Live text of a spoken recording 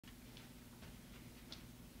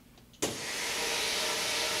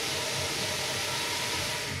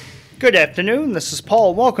Good afternoon, this is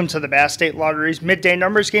Paul. Welcome to the Mass State Lottery's Midday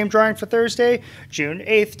Numbers Game Drawing for Thursday, June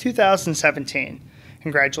 8th, 2017.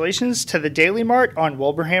 Congratulations to the Daily Mart on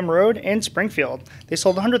Wilbraham Road in Springfield. They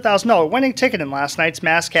sold a $100,000 winning ticket in last night's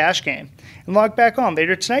Mass Cash game. And log back on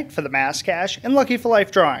later tonight for the Mass Cash and Lucky for Life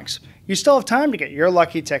drawings. You still have time to get your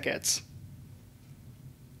lucky tickets.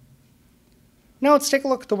 Now let's take a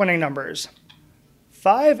look at the winning numbers.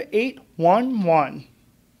 5811.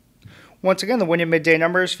 Once again, the winning midday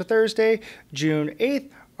numbers for Thursday, June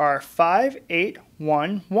 8th are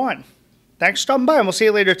 5811. Thanks for stopping by, and we'll see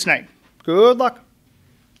you later tonight. Good luck.